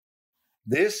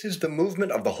This is the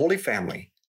movement of the Holy Family.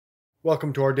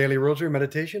 Welcome to our daily rosary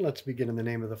meditation. Let's begin in the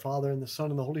name of the Father, and the Son,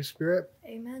 and the Holy Spirit.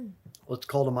 Amen. Let's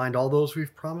call to mind all those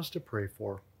we've promised to pray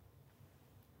for.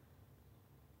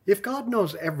 If God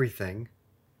knows everything,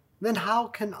 then how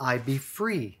can I be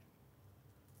free?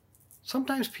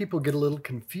 Sometimes people get a little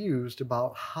confused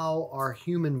about how our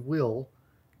human will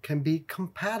can be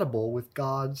compatible with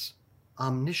God's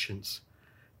omniscience,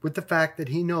 with the fact that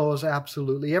He knows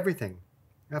absolutely everything.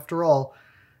 After all,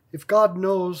 if God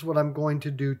knows what I'm going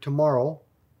to do tomorrow,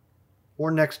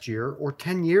 or next year, or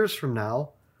 10 years from now,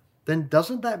 then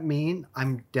doesn't that mean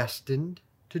I'm destined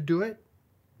to do it?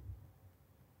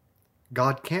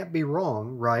 God can't be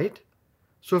wrong, right?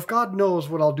 So if God knows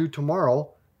what I'll do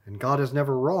tomorrow, and God is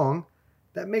never wrong,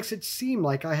 that makes it seem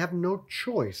like I have no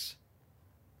choice,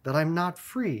 that I'm not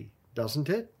free, doesn't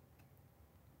it?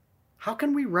 How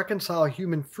can we reconcile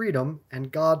human freedom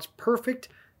and God's perfect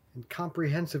and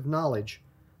comprehensive knowledge,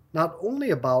 not only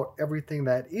about everything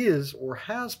that is or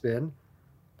has been,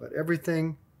 but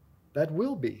everything that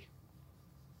will be?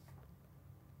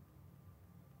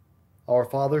 Our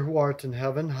Father who art in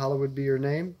heaven, hallowed be your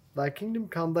name. Thy kingdom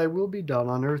come, thy will be done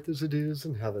on earth as it is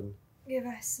in heaven. Give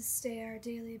us this day our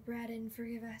daily bread, and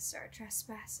forgive us our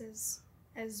trespasses,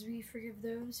 as we forgive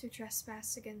those who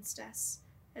trespass against us.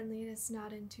 And lead us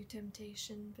not into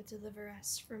temptation, but deliver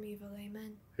us from evil.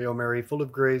 Amen. Hail Mary, full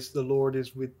of grace, the Lord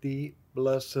is with thee.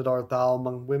 Blessed art thou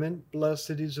among women.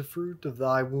 Blessed is the fruit of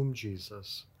thy womb,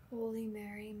 Jesus. Holy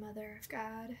Mary, Mother of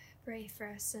God, pray for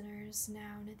us sinners,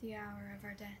 now and at the hour of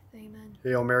our death. Amen.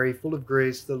 Hail Mary, full of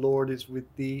grace, the Lord is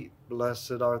with thee.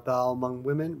 Blessed art thou among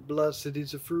women. Blessed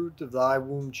is the fruit of thy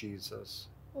womb, Jesus.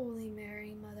 Holy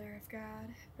Mary, Mother of God,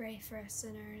 pray for us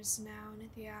sinners, now and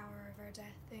at the hour of our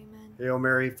death. Amen. Hail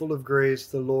Mary, full of grace,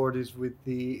 the Lord is with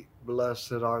thee.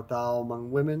 Blessed art thou among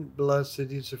women. Blessed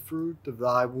is the fruit of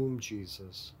thy womb,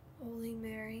 Jesus. Holy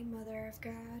Mary, Mother of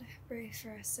God, pray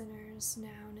for us sinners,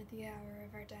 now and at the hour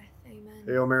of our death. Amen.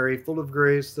 Hail Mary, full of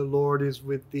grace, the Lord is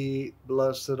with thee.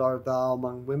 Blessed art thou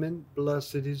among women.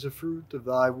 Blessed is the fruit of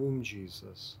thy womb,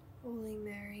 Jesus. Holy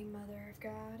Mary, Mother of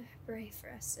God, pray for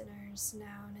us sinners,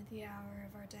 now and at the hour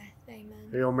of our death.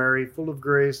 Amen. Hail Mary, full of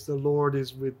grace, the Lord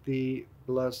is with thee.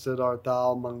 Blessed art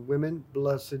thou among women.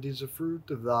 Blessed is the fruit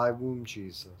of thy womb,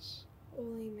 Jesus.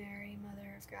 Holy Mary,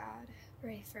 Mother of God,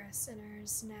 pray for us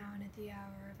sinners, now and at the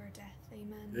hour of our death.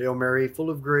 Amen. Hail Mary,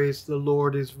 full of grace, the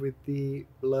Lord is with thee.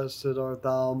 Blessed art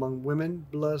thou among women.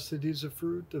 Blessed is the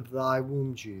fruit of thy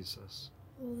womb, Jesus.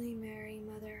 Holy Mary,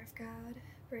 Mother of God,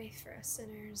 pray for us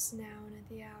sinners, now and at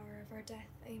the hour of our death.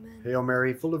 Amen. Hail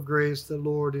Mary, full of grace, the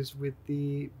Lord is with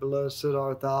thee. Blessed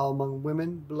art thou among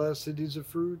women. Blessed is the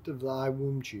fruit of thy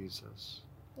womb, Jesus.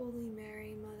 Holy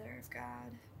Mary, Mother of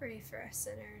God, pray for us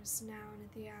sinners, now and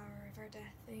at the hour of our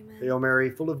death. Amen. Hail Mary,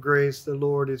 full of grace, the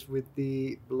Lord is with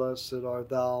thee. Blessed art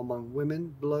thou among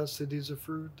women. Blessed is the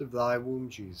fruit of thy womb,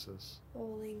 Jesus.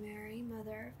 Holy Mary,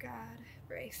 Mother of God,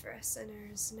 pray for us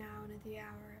sinners, now and at the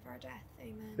hour of our death.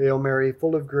 Amen. Hail Mary,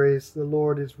 full of grace, the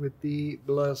Lord is with thee.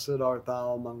 Blessed art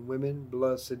thou among women.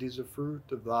 Blessed is the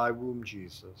fruit of thy womb,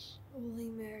 Jesus. Holy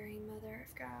Mary, Mother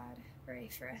of God, pray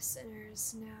for us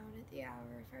sinners, now and at the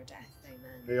hour of our death.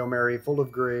 Amen. Hail Mary, full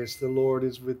of grace, the Lord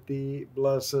is with thee.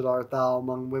 Blessed art thou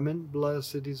among women.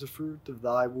 Blessed is the fruit of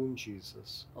thy womb,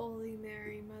 Jesus. Holy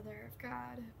Mary, Mother of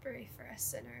God, pray for us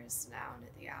sinners, now and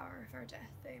at the hour of our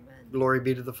death. Amen. Glory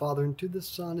be to the Father, and to the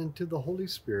Son, and to the Holy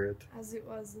Spirit. As it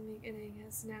was in the beginning,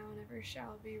 is now, and ever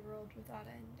shall be, world without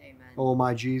end. Amen. O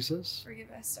my Jesus,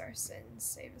 forgive us our sins,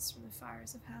 save us from the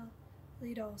fires of hell.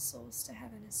 Lead all souls to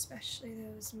heaven, especially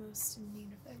those most in need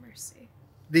of thy mercy.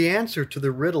 the answer to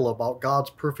the riddle about God's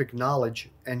perfect knowledge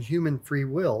and human free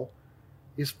will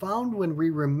is found when we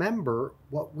remember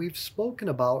what we've spoken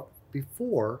about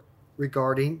before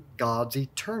regarding God's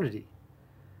eternity.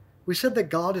 We said that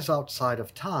God is outside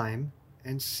of time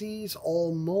and sees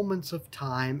all moments of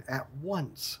time at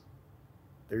once.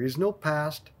 There is no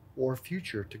past or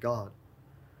future to God.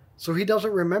 So he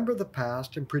doesn't remember the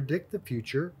past and predict the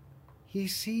future. He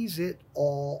sees it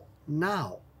all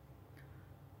now.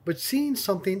 But seeing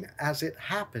something as it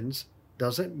happens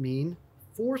doesn't mean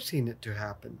forcing it to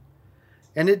happen.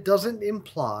 And it doesn't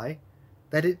imply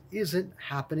that it isn't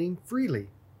happening freely.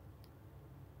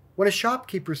 When a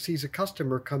shopkeeper sees a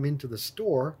customer come into the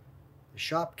store, the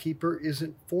shopkeeper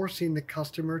isn't forcing the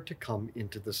customer to come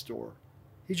into the store.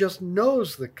 He just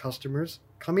knows the customer's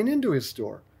coming into his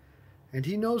store, and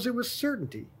he knows it with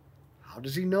certainty. How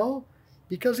does he know?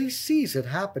 Because he sees it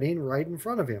happening right in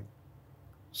front of him.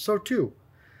 So too,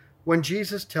 when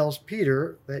Jesus tells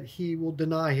Peter that he will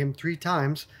deny him 3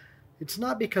 times, it's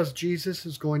not because Jesus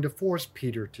is going to force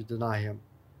Peter to deny him.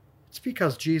 It's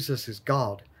because Jesus is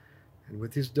God, and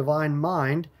with his divine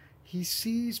mind, he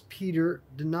sees Peter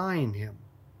denying him.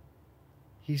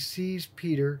 He sees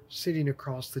Peter sitting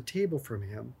across the table from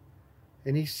him,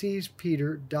 and he sees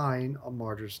Peter dying a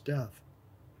martyr's death.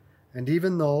 And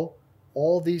even though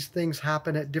all these things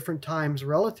happen at different times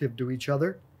relative to each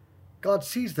other, God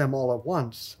sees them all at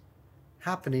once,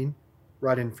 happening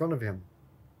right in front of him.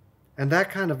 And that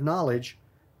kind of knowledge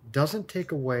doesn't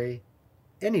take away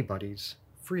anybody's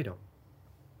freedom.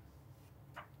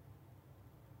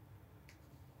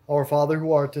 Our Father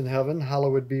who art in heaven,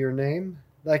 hallowed be your name.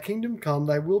 Thy kingdom come,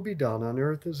 thy will be done on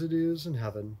earth as it is in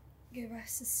heaven. Give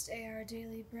us this day our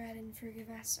daily bread, and forgive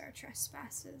us our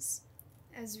trespasses,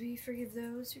 as we forgive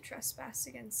those who trespass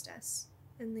against us.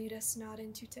 And lead us not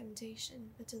into temptation,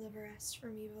 but deliver us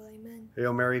from evil. Amen.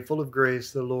 Hail Mary, full of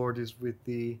grace, the Lord is with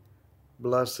thee.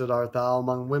 Blessed art thou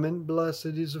among women, blessed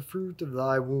is the fruit of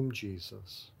thy womb,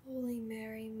 Jesus. Holy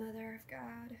Mary, Mother of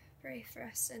God, pray for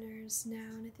us sinners,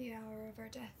 now and at the hour of our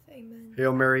death. Amen.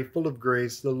 Hail Mary, full of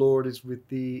grace, the Lord is with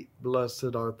thee.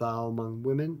 Blessed art thou among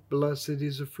women, blessed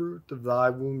is the fruit of thy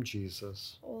womb,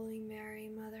 Jesus. Holy Mary,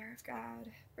 Mother of God,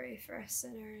 pray for us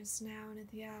sinners, now and at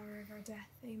the hour of our death.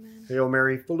 Amen. Hail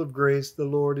Mary, full of grace, the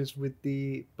Lord is with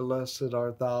thee. Blessed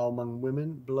art thou among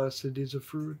women, blessed is the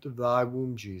fruit of thy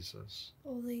womb, Jesus.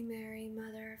 Holy Mary,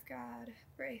 Mother of God,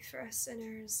 pray for us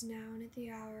sinners, now and at the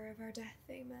hour of our death.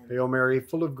 Amen. Hail Mary,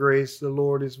 full of grace, the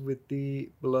Lord is with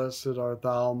thee. Blessed art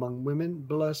thou among women,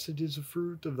 blessed is the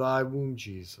fruit of thy womb,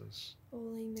 Jesus.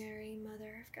 Holy Mary,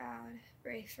 Mother of God,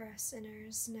 pray for us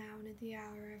sinners, now and at the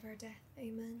hour of our death.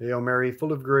 Amen. Hail Mary,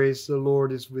 full of grace, the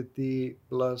Lord is with thee.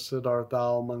 Blessed art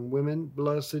thou among women,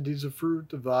 blessed is the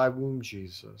fruit of thy womb,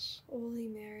 Jesus. Holy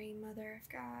Mary, Mother of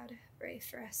God, pray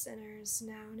for us sinners,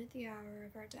 now and at the hour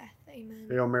of our death. Amen.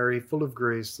 Hail Mary, full of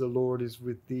grace, the Lord is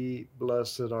with thee.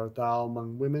 Blessed art thou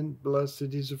among women,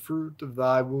 blessed is the fruit of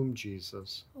thy womb,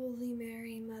 Jesus. Holy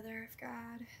Mary, Mother of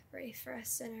God, pray for us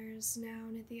sinners, now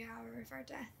and at the hour of our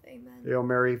death. Amen. Hail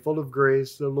Mary, full of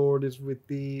grace, the Lord is with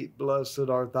thee. Blessed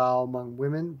art thou among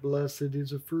women, blessed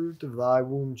is the fruit of thy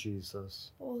womb,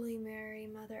 Jesus. Holy Mary,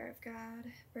 Mother of God,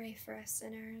 pray for us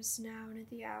sinners, now and at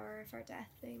the hour of our death.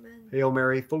 Amen. Hail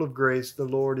Mary, full of grace, the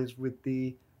Lord is with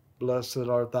thee. Blessed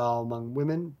art thou among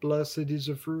women, blessed is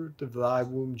the fruit of thy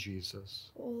womb, Jesus.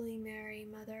 Holy Mary,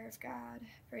 Mother of God,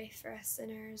 pray for us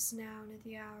sinners, now and at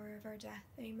the hour of our death.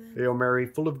 Amen. Hail Mary,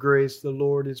 full of grace, the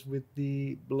Lord is with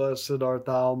thee. Blessed art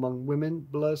thou among women,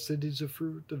 blessed is the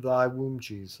fruit of thy womb,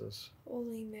 Jesus.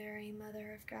 Holy Mary,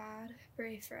 Mother of God,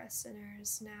 pray for us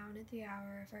sinners, now and at the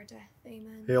hour of our death.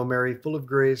 Amen. Hail Mary, full of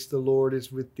grace, the Lord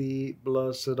is with thee.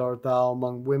 Blessed art thou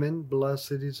among women,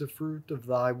 blessed is the fruit of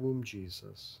thy womb,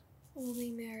 Jesus.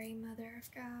 Holy Mary, Mother of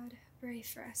God, pray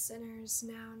for us sinners,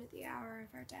 now and at the hour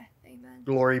of our death. Amen.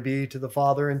 Glory be to the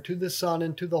Father, and to the Son,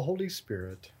 and to the Holy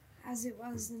Spirit. As it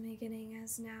was in the beginning,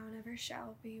 as now, and ever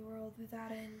shall be, world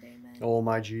without end. Amen. O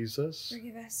my Jesus,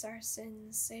 Forgive us our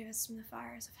sins, save us from the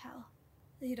fires of hell.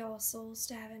 Lead all souls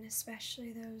to heaven,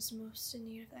 especially those most in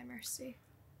need of thy mercy.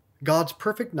 God's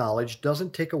perfect knowledge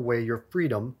doesn't take away your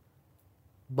freedom,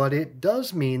 but it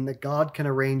does mean that God can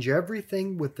arrange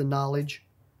everything with the knowledge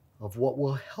of what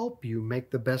will help you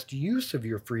make the best use of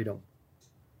your freedom.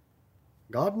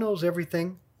 God knows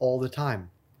everything all the time.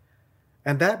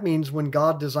 And that means when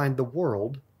God designed the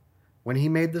world, when he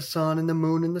made the sun and the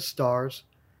moon and the stars,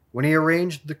 when he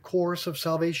arranged the course of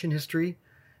salvation history,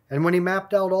 and when he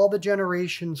mapped out all the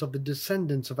generations of the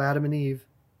descendants of Adam and Eve,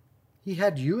 he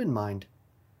had you in mind.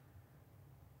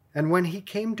 And when he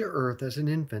came to earth as an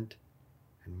infant,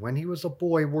 and when he was a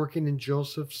boy working in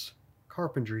Joseph's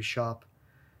carpentry shop,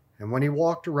 and when he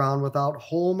walked around without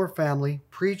home or family,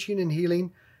 preaching and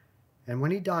healing, and when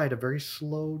he died a very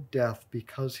slow death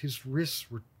because his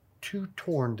wrists were too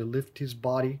torn to lift his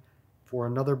body for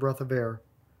another breath of air,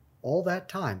 all that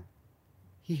time,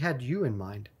 he had you in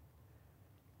mind.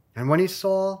 And when he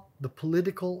saw the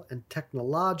political and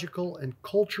technological and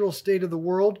cultural state of the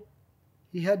world,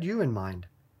 he had you in mind.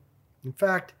 In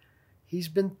fact, he's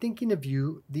been thinking of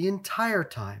you the entire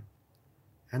time.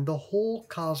 And the whole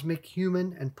cosmic,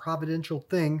 human, and providential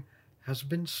thing has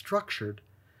been structured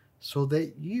so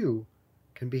that you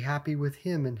can be happy with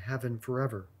him in heaven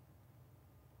forever.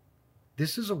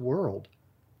 This is a world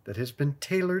that has been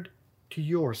tailored to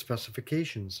your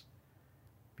specifications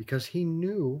because he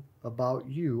knew about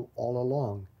you all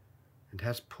along and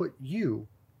has put you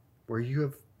where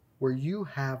you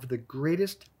have the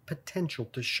greatest potential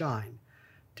to shine,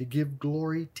 to give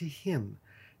glory to him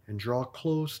and draw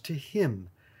close to him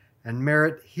and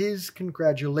merit his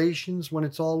congratulations when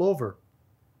it's all over.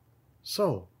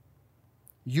 So,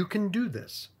 you can do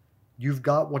this. You've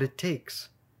got what it takes.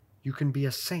 You can be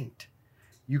a saint.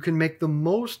 You can make the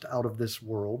most out of this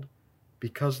world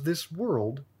because this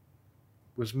world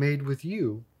was made with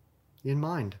you in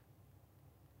mind.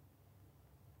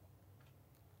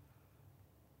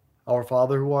 Our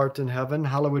Father who art in heaven,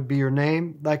 hallowed be your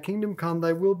name. Thy kingdom come,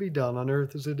 thy will be done on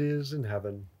earth as it is in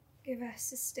heaven. Give us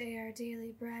this day our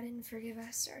daily bread, and forgive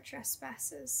us our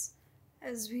trespasses,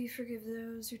 as we forgive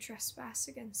those who trespass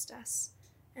against us.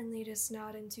 And lead us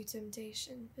not into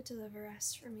temptation, but deliver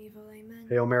us from evil. Amen.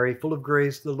 Hail Mary, full of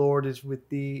grace, the Lord is with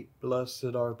thee.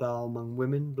 Blessed art thou among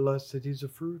women, blessed is the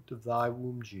fruit of thy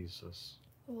womb, Jesus.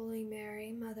 Holy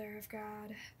Mary, Mother of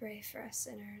God, pray for us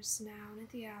sinners, now and at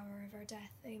the hour of our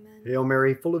death. Amen. Hail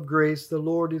Mary, full of grace, the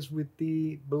Lord is with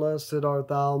thee. Blessed art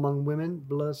thou among women,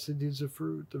 blessed is the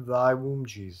fruit of thy womb,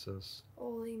 Jesus.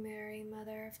 Holy Mary,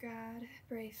 Mother of God,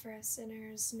 pray for us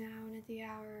sinners, now and at the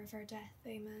hour of our death.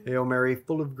 Amen. Hail Mary,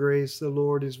 full of grace, the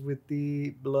Lord is with thee.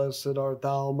 Blessed art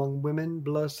thou among women,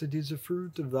 blessed is the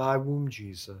fruit of thy womb,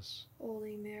 Jesus.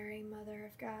 Holy Mary, Mother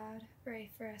of God,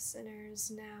 pray for us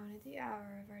sinners, now and at the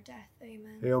hour of our death.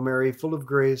 Amen. Hail Mary, full of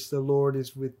grace, the Lord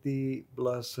is with thee.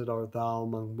 Blessed art thou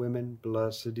among women,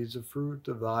 blessed is the fruit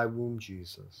of thy womb,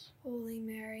 Jesus. Holy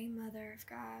Mary, Mother of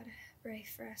God, pray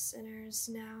for us sinners,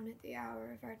 now and at the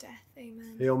hour of our death.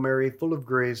 Amen. Hail Mary, full of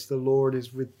grace, the Lord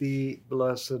is with thee.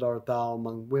 Blessed art thou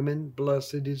among women,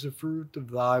 blessed is the fruit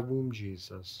of thy womb,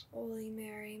 Jesus. Holy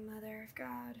Mary, Mother of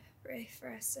God, pray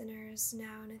for us sinners,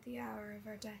 now and at the hour of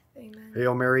our death. Amen.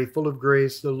 Hail Mary, full of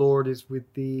grace, the Lord is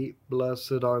with thee.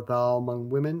 Blessed art thou among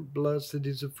women, blessed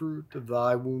is the fruit of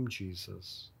thy womb,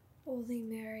 Jesus. Holy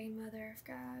Mary, Mother of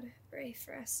God, pray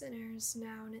for us sinners,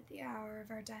 now and at the hour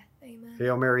of our death. Amen.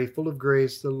 Hail Mary, full of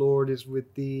grace, the Lord is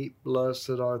with thee.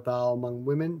 Blessed art thou among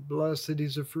women, blessed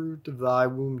is the fruit of thy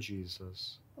womb,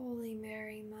 Jesus. Holy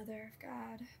Mary, Mother of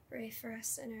God, pray for us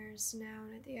sinners, now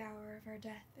and at the hour of our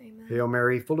death. Amen. Hail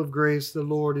Mary, full of grace, the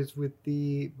Lord is with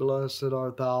thee. Blessed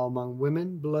art thou among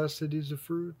women, blessed is the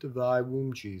fruit of thy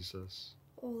womb, Jesus.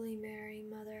 Holy Mary,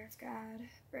 Mother of God,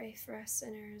 pray for us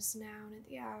sinners, now and at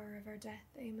the hour of our death.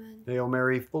 Amen. Hail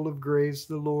Mary, full of grace,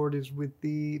 the Lord is with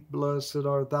thee. Blessed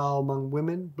art thou among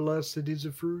women, blessed is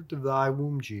the fruit of thy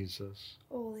womb, Jesus.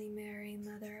 Holy Mary,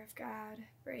 Mother of God,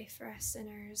 pray for us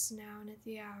sinners, now and at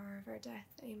the hour of our death.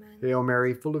 Amen. Hail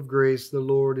Mary, full of grace, the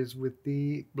Lord is with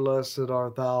thee. Blessed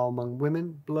art thou among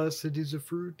women, blessed is the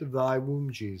fruit of thy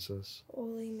womb, Jesus.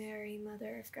 Holy Mary,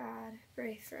 Mother of God,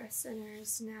 pray for us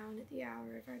sinners, now and at the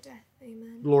hour of our death.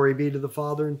 Amen. Glory be to the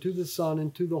Father, and to the Son,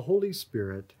 and to the Holy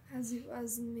Spirit. As it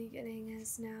was in the beginning,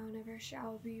 is now, and ever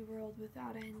shall be, world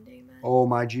without end. Amen. O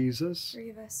my Jesus,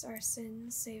 Forgive us our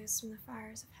sins, save us from the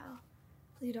fires of hell.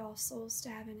 Lead all souls to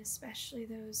heaven, especially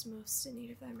those most in need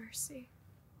of thy mercy.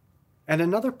 and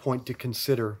another point to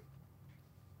consider.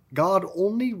 God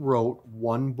only wrote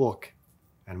one book,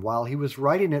 and while he was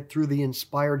writing it through the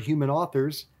inspired human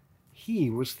authors, he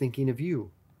was thinking of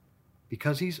you,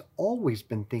 because he's always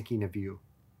been thinking of you.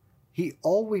 He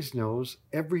always knows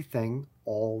everything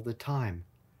all the time.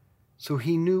 So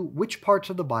he knew which parts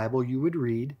of the Bible you would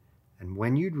read and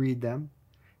when you'd read them,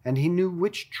 and he knew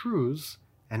which truths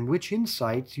and which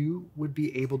insights you would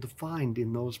be able to find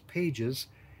in those pages,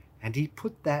 and he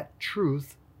put that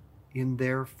truth in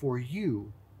there for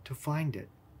you to find it.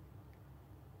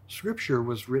 Scripture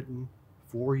was written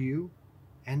for you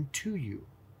and to you.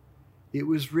 It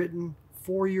was written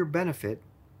for your benefit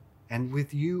and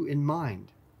with you in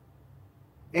mind.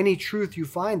 Any truth you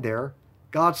find there,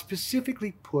 God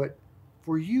specifically put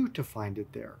for you to find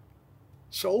it there.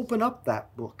 So open up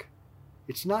that book.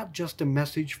 It's not just a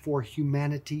message for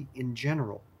humanity in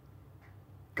general.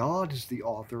 God is the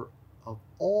author of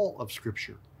all of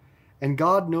Scripture, and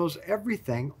God knows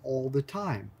everything all the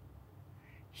time.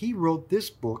 He wrote this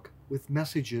book with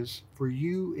messages for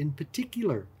you in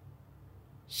particular.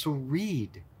 So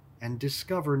read and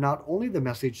discover not only the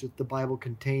message that the Bible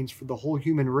contains for the whole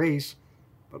human race,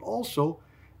 but also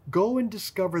go and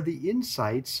discover the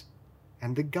insights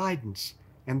and the guidance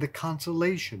and the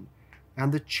consolation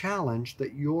and the challenge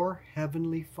that your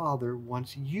Heavenly Father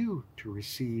wants you to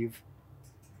receive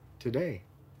today.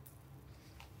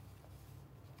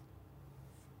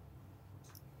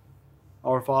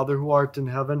 Our Father who art in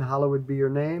heaven, hallowed be your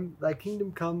name. Thy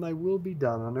kingdom come, thy will be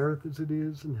done on earth as it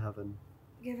is in heaven.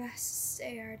 Give us this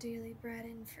day our daily bread,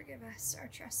 and forgive us our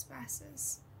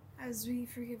trespasses, as we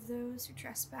forgive those who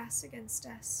trespass against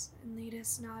us. And lead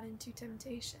us not into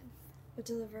temptation, but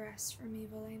deliver us from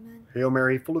evil. Amen. Hail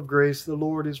Mary, full of grace, the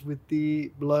Lord is with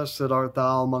thee. Blessed art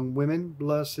thou among women,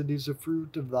 blessed is the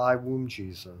fruit of thy womb,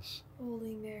 Jesus.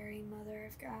 Holy Mary, Mother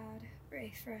of God,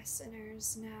 pray for us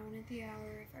sinners, now and at the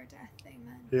hour of our death.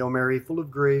 Amen. Hail Mary, full of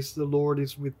grace, the Lord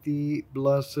is with thee.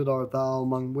 Blessed art thou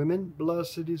among women.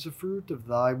 Blessed is the fruit of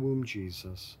thy womb,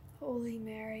 Jesus. Holy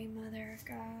Mary, Mother of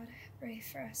God, pray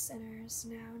for us sinners,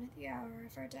 now and at the hour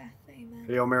of our death. Amen.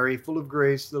 Hail Mary, full of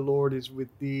grace, the Lord is with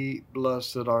thee.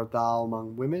 Blessed art thou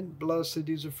among women. Blessed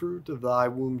is the fruit of thy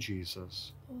womb,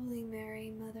 Jesus. Holy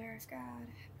Mary, Mother of God,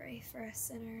 pray for us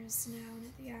sinners, now and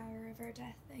at the hour of our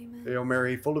death. Amen. Hail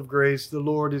Mary, full of grace, the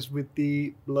Lord is with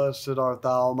thee. Blessed art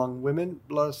thou among women.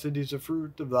 Blessed is the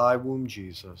fruit of thy womb,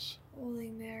 Jesus.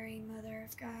 Holy Mary, Mother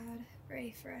of God,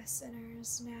 pray for us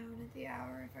sinners, now and at the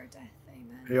hour of our death.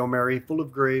 Amen. Hail Mary, full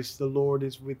of grace, the Lord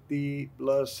is with thee.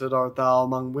 Blessed art thou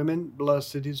among women.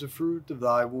 Blessed is the fruit of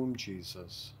thy womb,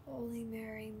 Jesus. Holy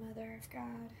Mary, Mother of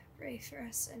God, pray for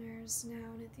us sinners,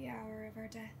 now and at the hour of our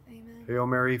death. Amen. Hail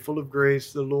Mary, full of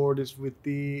grace, the Lord is with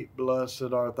thee.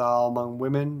 Blessed art thou among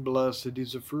women. Blessed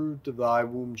is the fruit of thy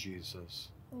womb, Jesus.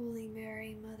 Holy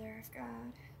Mary, Mother of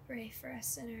God, pray for us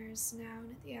sinners, now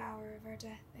and at the hour of our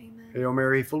death. Amen. Hail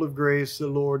Mary, full of grace, the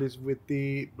Lord is with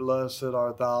thee. Blessed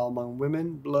art thou among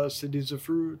women. Blessed is the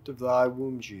fruit of thy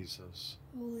womb, Jesus.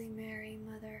 Holy Mary,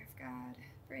 Mother of God,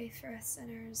 pray for us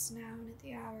sinners, now and at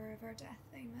the hour of our death.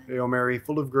 Amen. Hail Mary,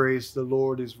 full of grace, the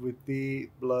Lord is with thee.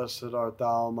 Blessed art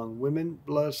thou among women.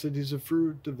 Blessed is the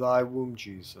fruit of thy womb,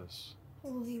 Jesus.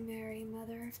 Holy Mary,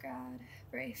 Mother of God,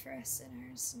 pray for us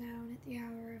sinners, now and at the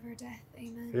hour of our death.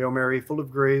 Amen. Hail Mary, full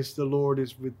of grace, the Lord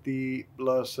is with thee.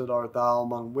 Blessed art thou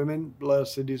among women.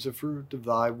 Blessed is the fruit of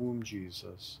thy womb,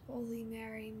 Jesus. Holy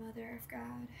Mary, Mother of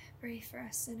God, pray for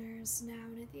us sinners, now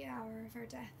and at the hour of our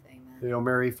death. Amen. Hail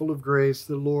Mary, full of grace,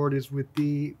 the Lord is with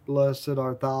thee. Blessed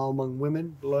art thou among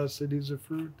women. Blessed is the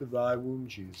fruit of thy womb,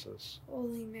 Jesus.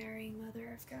 Holy Mary,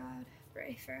 Mother of God,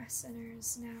 pray for us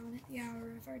sinners, now and at the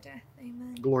hour of our death.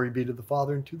 Amen. Glory be to the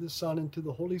Father, and to the Son, and to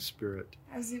the Holy Spirit.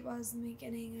 As it was in the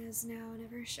beginning, as now, and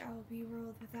ever shall be,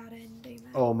 world without end.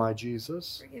 Amen. O my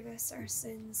Jesus, Forgive us our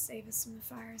sins, save us from the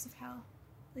fires of hell.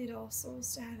 Lead all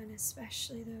souls to heaven,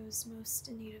 especially those most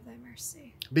in need of thy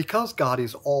mercy. because God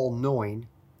is all-knowing,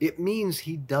 it means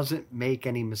he doesn't make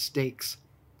any mistakes.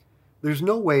 There's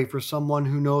no way for someone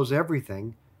who knows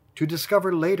everything to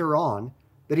discover later on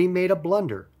that he made a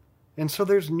blunder, and so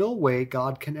there's no way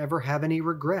God can ever have any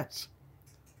regrets.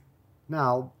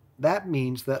 Now, that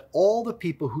means that all the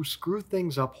people who screw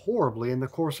things up horribly in the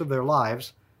course of their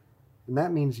lives, and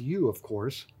that means you, of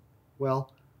course,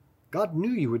 well, God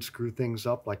knew you would screw things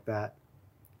up like that.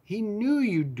 He knew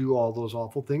you'd do all those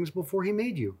awful things before he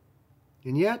made you.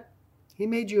 And yet, he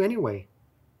made you anyway.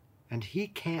 And he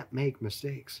can't make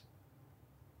mistakes.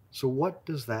 So what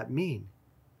does that mean?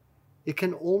 It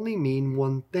can only mean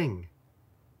one thing.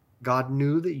 God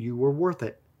knew that you were worth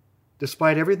it.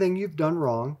 Despite everything you've done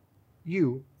wrong,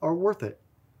 you are worth it.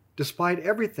 Despite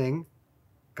everything,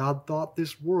 God thought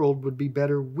this world would be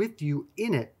better with you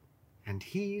in it, and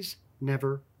he's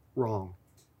never wrong.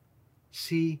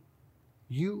 See,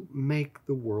 you make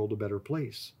the world a better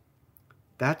place.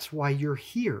 That's why you're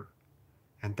here,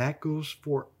 and that goes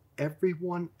for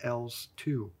everyone else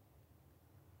too.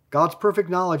 God's perfect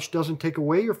knowledge doesn't take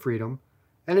away your freedom,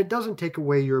 and it doesn't take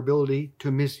away your ability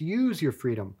to misuse your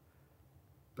freedom.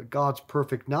 But God's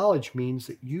perfect knowledge means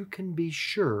that you can be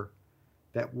sure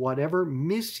that whatever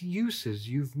misuses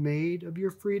you've made of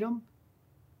your freedom,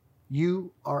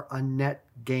 you are a net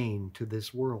gain to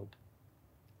this world.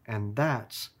 And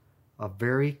that's a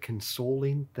very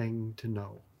consoling thing to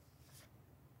know.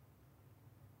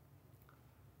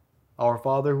 Our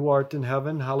Father who art in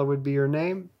heaven, hallowed be your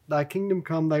name. Thy kingdom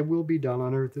come, thy will be done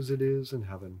on earth as it is in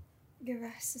heaven. Give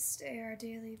us this day our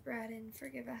daily bread, and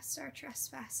forgive us our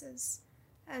trespasses,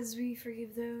 as we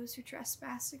forgive those who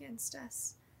trespass against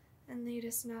us. And lead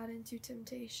us not into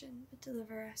temptation, but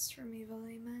deliver us from evil.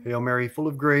 Amen. Hail Mary, full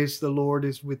of grace, the Lord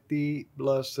is with thee.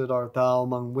 Blessed art thou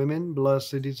among women.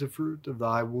 Blessed is the fruit of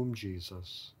thy womb,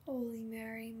 Jesus. Holy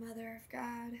Mary, Mother of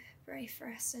God, pray for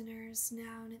us sinners,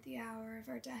 now and at the hour of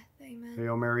our death. Amen.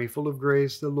 Hail Mary, full of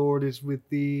grace, the Lord is with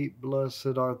thee.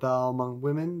 Blessed art thou among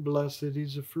women. Blessed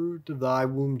is the fruit of thy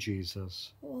womb,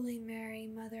 Jesus. Holy Mary,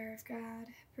 Mother of God,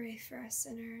 pray for us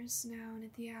sinners, now and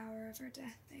at the hour of our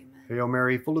death. Amen. Hail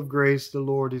Mary, full of grace, the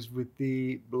Lord is with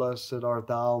thee. Blessed art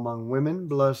thou among women.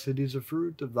 Blessed is the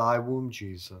fruit of thy womb,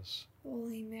 Jesus.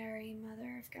 Holy Mary,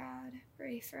 Mother of God,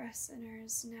 pray for us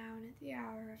sinners, now and at the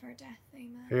hour of our death.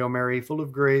 Amen. Hail Mary, full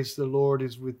of grace, the Lord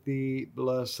is with thee.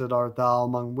 Blessed art thou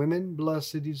among women.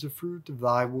 Blessed is the fruit of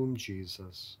thy womb,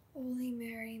 Jesus. Holy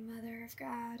Mary, Mother of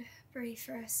God, pray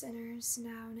for us sinners,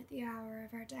 now and at the hour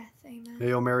of our death. Amen.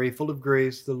 Hail Mary, full of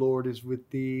grace, the Lord is with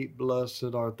thee.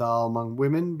 Blessed art thou among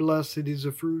women, blessed is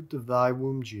the fruit of thy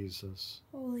womb, Jesus.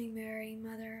 Holy Mary,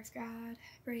 Mother of God,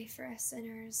 pray for us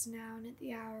sinners, now and at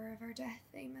the hour of our death.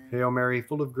 Amen. Hail Mary,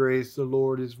 full of grace, the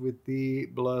Lord is with thee.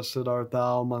 Blessed art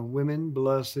thou among women,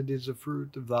 blessed is the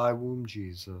fruit of thy womb,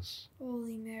 Jesus.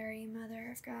 Holy Mary,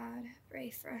 Mother of God,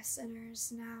 pray for us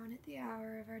sinners, now and at the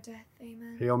hour of our death.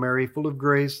 Amen. Hail Mary, full of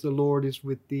grace, the Lord is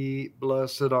with thee.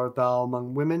 Blessed art thou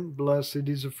among women, blessed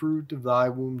is the fruit of thy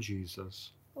womb,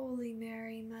 Jesus. Holy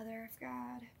Mary, Mother of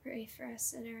God, pray for us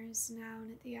sinners, now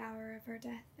and at the hour of our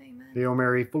death. Amen. Hail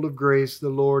Mary, full of grace, the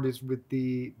Lord is with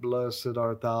thee. Blessed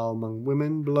art thou among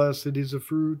women, blessed is the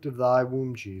fruit of thy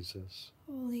womb, Jesus.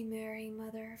 Holy Mary,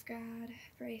 Mother of God,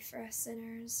 pray for us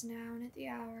sinners, now and at the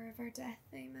hour of our death.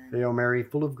 Amen. Hail Mary,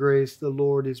 full of grace, the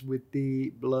Lord is with thee.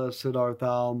 Blessed art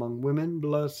thou among women,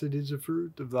 blessed is the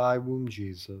fruit of thy womb,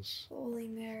 Jesus. Holy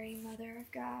Mary, Mother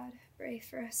of God, pray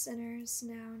for us sinners,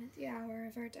 now and at the hour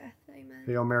of our death. Amen.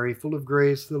 Hail Mary, full of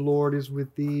grace, the Lord is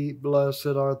with thee. Blessed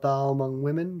art thou among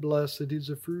women, blessed is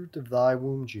the fruit of thy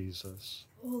womb, Jesus.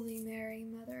 Holy Mary,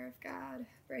 Mother of God,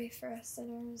 pray for us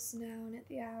sinners, now and at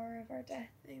the hour of our death.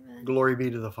 Amen. Glory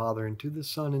be to the Father, and to the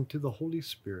Son, and to the Holy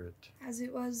Spirit. As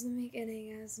it was in the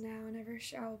beginning, as now, and ever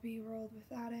shall be, world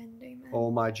without end. Amen. O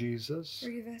my Jesus,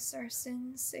 forgive us our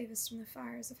sins, save us from the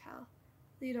fires of hell.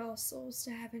 Lead all souls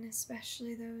to heaven,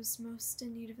 especially those most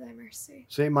in need of thy mercy.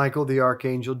 Saint Michael the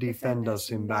Archangel, defend us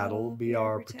in battle, be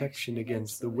our protection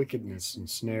against the wickedness and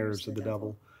snares of the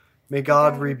devil. May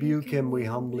God rebuke him, we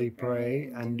humbly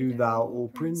pray, and do thou, O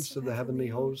Prince of the heavenly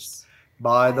host,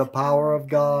 by the power of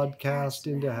God, cast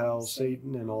into hell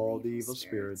Satan and all the evil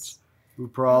spirits who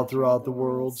prowl throughout the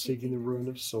world, seeking the ruin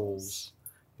of souls.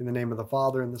 In the name of the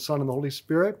Father, and the Son, and the Holy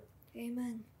Spirit.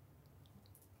 Amen.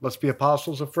 Let's be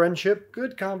apostles of friendship,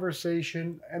 good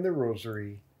conversation, and the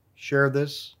rosary. Share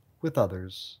this with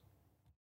others.